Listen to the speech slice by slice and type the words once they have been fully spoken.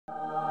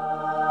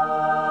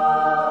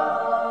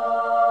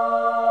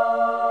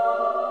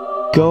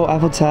Go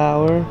Eiffel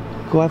Tower.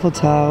 Go Eiffel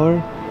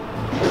Tower.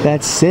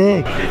 That's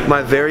sick.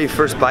 My very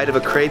first bite of a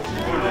crepe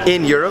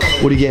in Europe.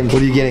 What are you getting?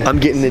 What are you getting? I'm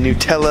getting the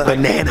Nutella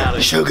banana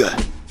sugar.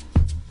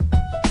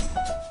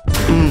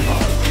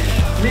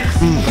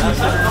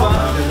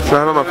 Can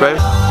I have my crepe?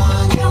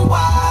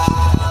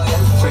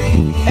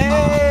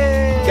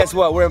 Hey! Guess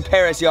what? We're in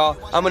Paris, y'all.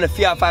 I'm in a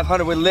Fiat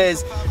 500 with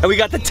Liz, and we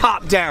got the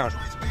top down.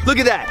 Look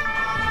at that.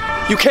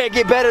 You can't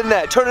get better than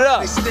that. Turn it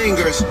up.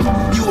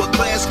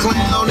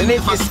 And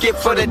if you skip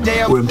for the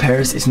day, we're in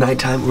Paris. It's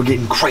nighttime. We're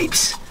getting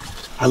crepes.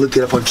 I looked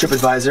it up on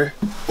TripAdvisor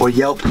or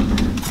Yelp.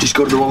 Just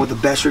go to the one with the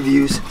best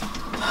reviews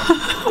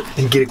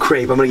and get a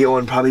crepe. I'm gonna get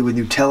one probably with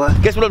Nutella.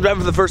 Guess what I'm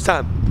driving for the first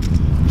time?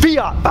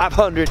 Fiat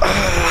 500.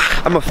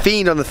 I'm a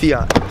fiend on the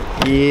Fiat.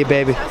 Yeah,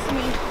 baby.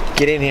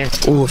 Get in here.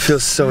 Oh, it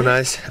feels so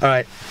nice. All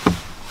right.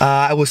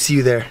 I will see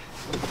you there.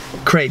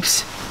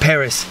 Crepes,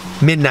 Paris,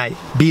 midnight.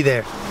 Be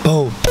there.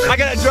 Boom. I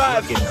gotta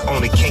drive.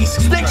 On the case.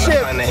 Stick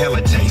shift. Oh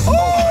my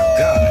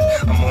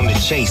God. I'm on the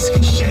chase.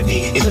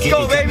 Chevy. It's Let's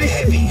go, baby.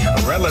 Heavy.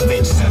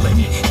 Irrelevant. Selling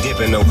it.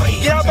 Dipping away.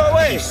 Get out my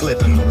way.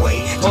 Slipping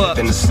away.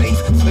 Flipping the safe.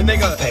 They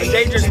make a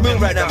dangerous move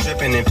right now.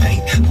 Dripping in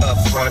paint. Up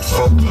front,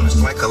 focus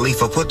like a leaf.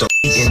 Put the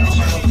in.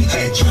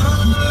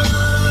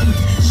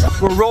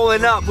 We're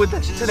rolling up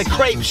to the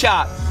crepe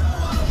shop.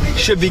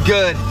 Should be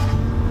good.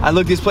 I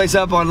looked this place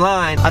up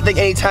online. I think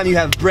anytime you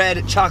have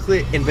bread,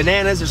 chocolate, and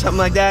bananas or something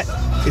like that,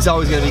 it's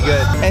always gonna be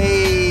good.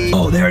 Hey!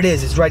 Oh, there it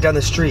is. It's right down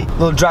the street.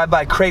 Little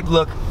drive-by crepe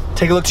look.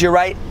 Take a look to your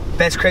right.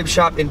 Best crepe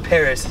shop in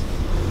Paris,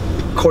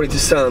 according to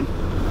some.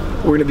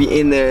 We're gonna be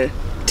in there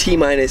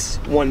T-minus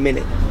 1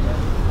 minute.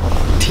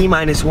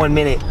 T-minus 1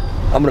 minute.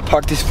 I'm gonna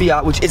park this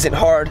Fiat, which isn't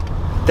hard.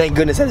 Thank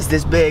goodness that it's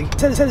this big.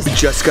 We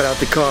just got out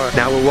the car.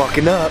 Now we're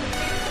walking up.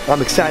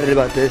 I'm excited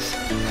about this.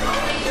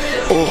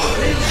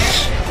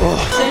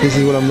 Oh, this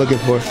is what I'm looking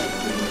for.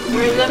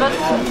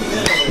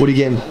 What are you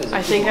getting?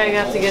 I think I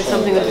have to get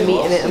something with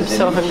meat in it. I'm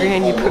so hungry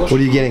and you put. What are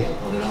you getting?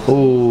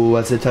 Oh,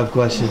 that's a tough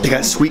question. They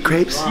got sweet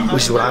crepes,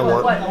 which is what I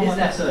want.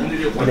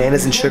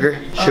 Bananas and sugar.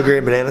 Sugar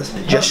and bananas.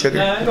 Just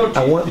sugar.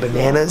 I want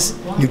bananas,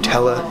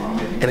 Nutella,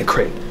 and a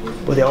crepe.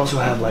 But they also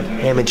have like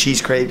ham and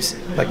cheese crepes,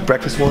 like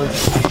breakfast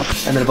ones,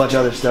 and then a bunch of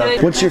other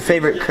stuff. What's your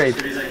favorite crepe?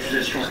 Do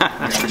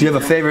you have a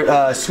favorite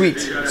sweet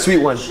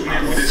one?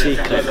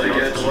 Secret.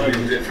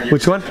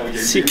 Which one?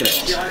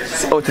 Secret.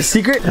 Oh, it's a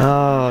secret?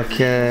 Oh,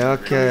 okay,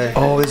 okay.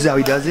 Oh, this is how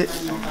he does it?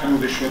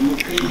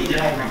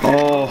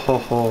 Oh, ho,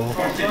 ho.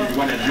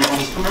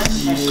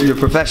 You're a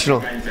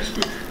professional.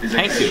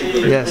 Thank you.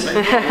 Yes.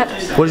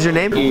 What is your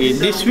name?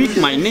 This week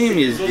my name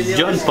is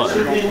John Paul.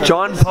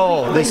 John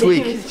Paul, this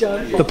week.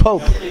 The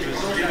Pope.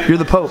 You're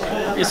the Pope.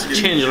 It's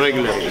changed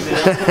regularly.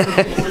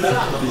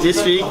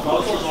 This week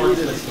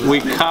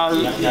we call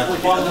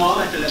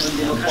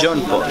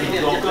John Paul.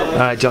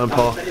 Alright, John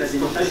Paul.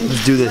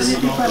 Let's do this.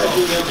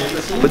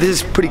 But this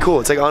is pretty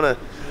cool. It's like on a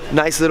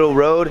nice little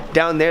road.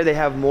 Down there they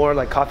have more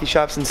like coffee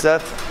shops and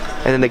stuff.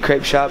 And then the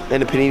crepe shop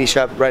and a panini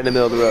shop right in the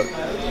middle of the road.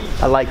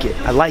 I like it.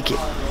 I like it.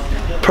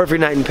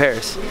 Perfect night in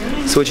Paris.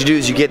 So what you do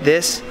is you get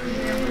this,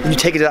 and you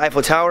take it to the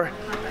Eiffel Tower,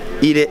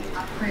 eat it,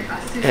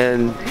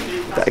 and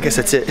I guess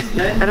that's it.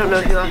 I don't know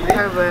if you like the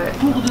car, but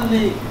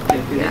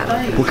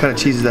yeah. What kind of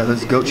cheese is that?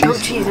 That's goat cheese?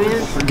 Goat cheese,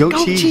 man. Goat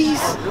cheese?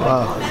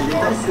 Wow.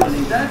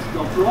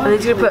 And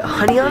then you're gonna put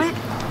honey on it,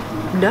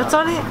 nuts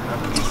on it,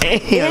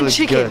 and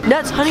chicken. Good.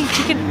 Nuts, honey,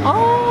 chicken.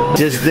 Oh!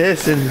 Just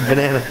this and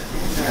banana.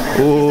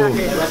 Ooh.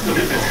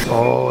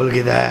 Oh, look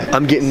at that.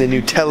 I'm getting the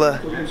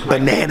Nutella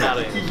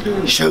banana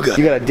sugar.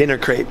 You got a dinner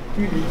crepe.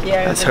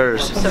 Yeah. That's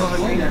hers. I'm so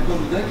hungry.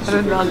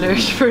 I'm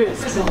malnourished for it.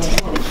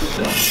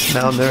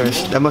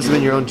 Malnourished. That must have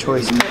been your own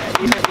choice.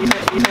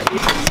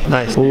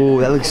 Nice. Ooh,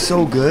 that looks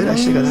so good. I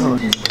should have got that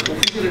one.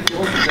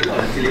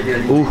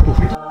 Ooh.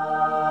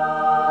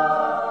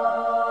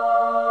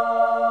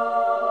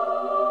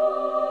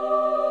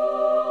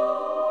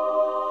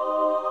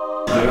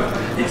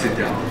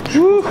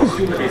 Woo.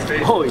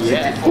 Oh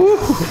yeah. Woo.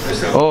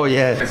 Oh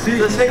yeah.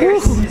 Those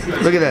fingers.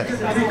 Look at that.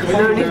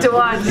 No need to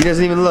watch. He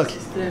doesn't even look.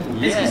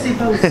 Yeah.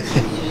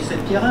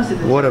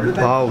 What a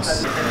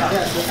boss.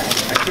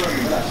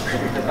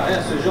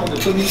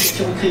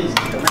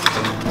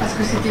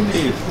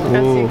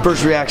 Ooh.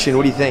 First reaction,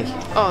 what do you think?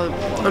 Oh,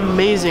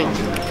 amazing.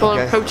 Full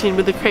of protein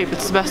with the crepe.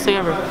 It's the best thing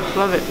ever.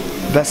 Love it.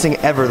 Best thing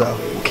ever though.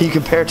 Can you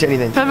compare it to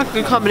anything? Kind of a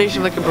good combination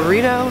of like a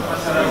burrito,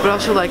 but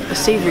also like a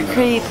savory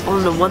crepe all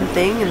into one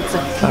thing, and it's a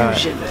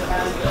fusion.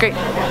 Right. Great.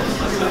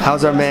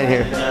 How's our man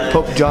here?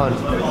 Pope John.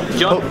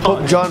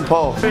 Pope John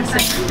Paul.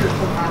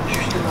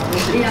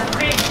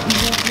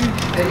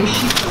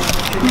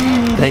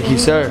 Thank you,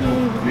 sir.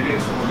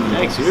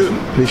 Thanks, you.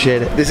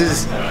 Appreciate it. This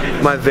is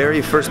my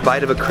very first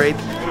bite of a crepe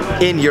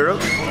in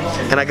Europe,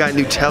 and I got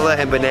Nutella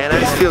and banana.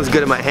 This feels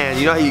good in my hand.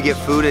 You know how you get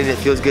food and it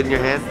feels good in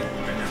your hand?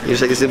 You're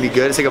just like, this is gonna be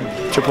good. It's like a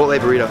Chipotle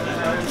burrito.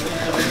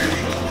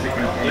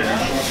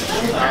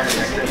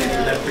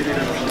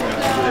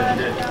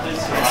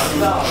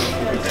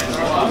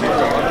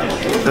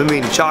 I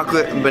mean,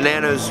 chocolate and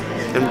bananas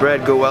and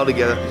bread go well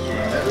together.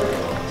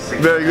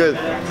 Very good.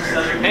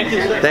 Thank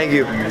you, sir. Thank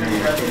you.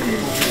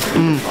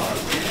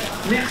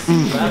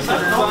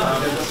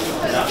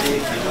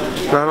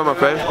 Right on, my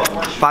friend.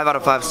 5 out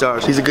of 5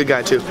 stars. He's a good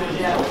guy too.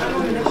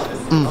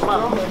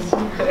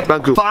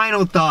 Thank you.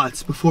 Final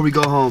thoughts before we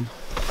go home.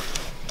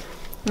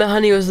 The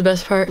honey was the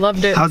best part.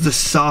 Loved it. How's the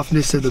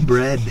softness of the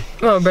bread?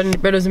 Oh,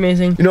 bread was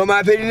amazing. You know what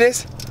my opinion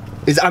is?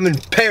 I'm in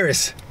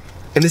Paris,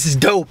 and this is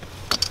dope.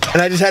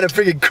 And I just had a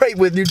freaking crepe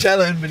with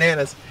Nutella and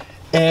bananas,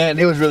 and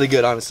it was really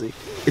good, honestly.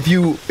 If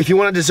you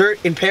want a dessert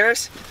in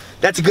Paris,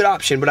 that's a good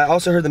option. But I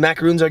also heard the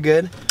macaroons are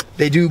good.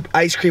 They do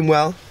ice cream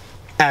well,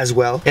 as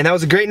well. And that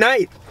was a great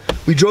night.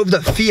 We drove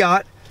the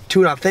Fiat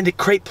to an authentic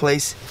crepe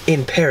place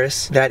in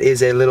Paris. That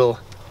is a little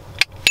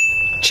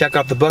check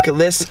off the bucket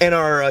list. And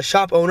our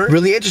shop owner,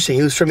 really interesting.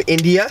 He was from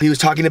India. He was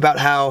talking about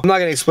how, I'm not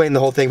gonna explain the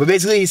whole thing, but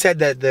basically he said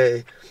that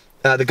the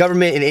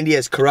government in India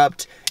is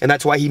corrupt, and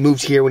that's why he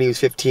moved here when he was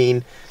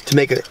 15 to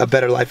make a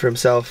better life for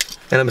himself.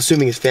 And I'm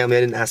assuming his family.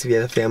 I didn't ask if he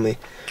had a family.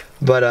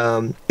 But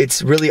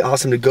it's really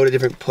awesome to go to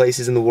different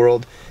places in the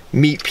world,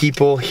 meet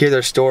people, hear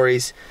their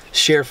stories,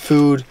 share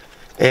food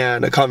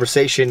and a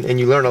conversation, and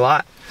you learn a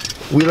lot.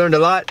 We learned a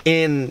lot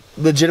in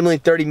legitimately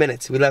 30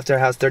 minutes. We left our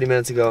house 30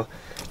 minutes ago,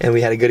 and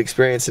we had a good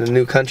experience in a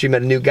new country,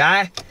 met a new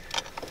guy.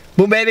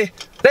 Boom, baby.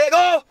 There you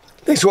go.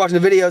 Thanks for watching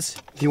the videos.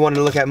 If you wanted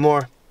to look at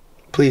more,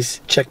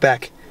 please check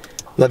back.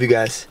 Love you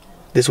guys.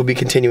 This will be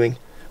continuing.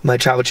 My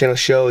travel channel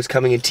show is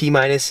coming in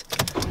T-minus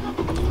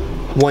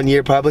 1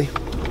 year probably.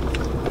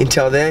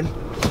 Until then,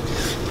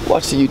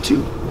 watch the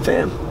YouTube,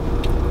 fam.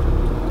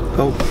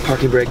 Oh,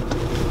 parking brake.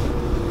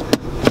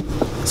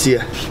 See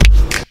ya.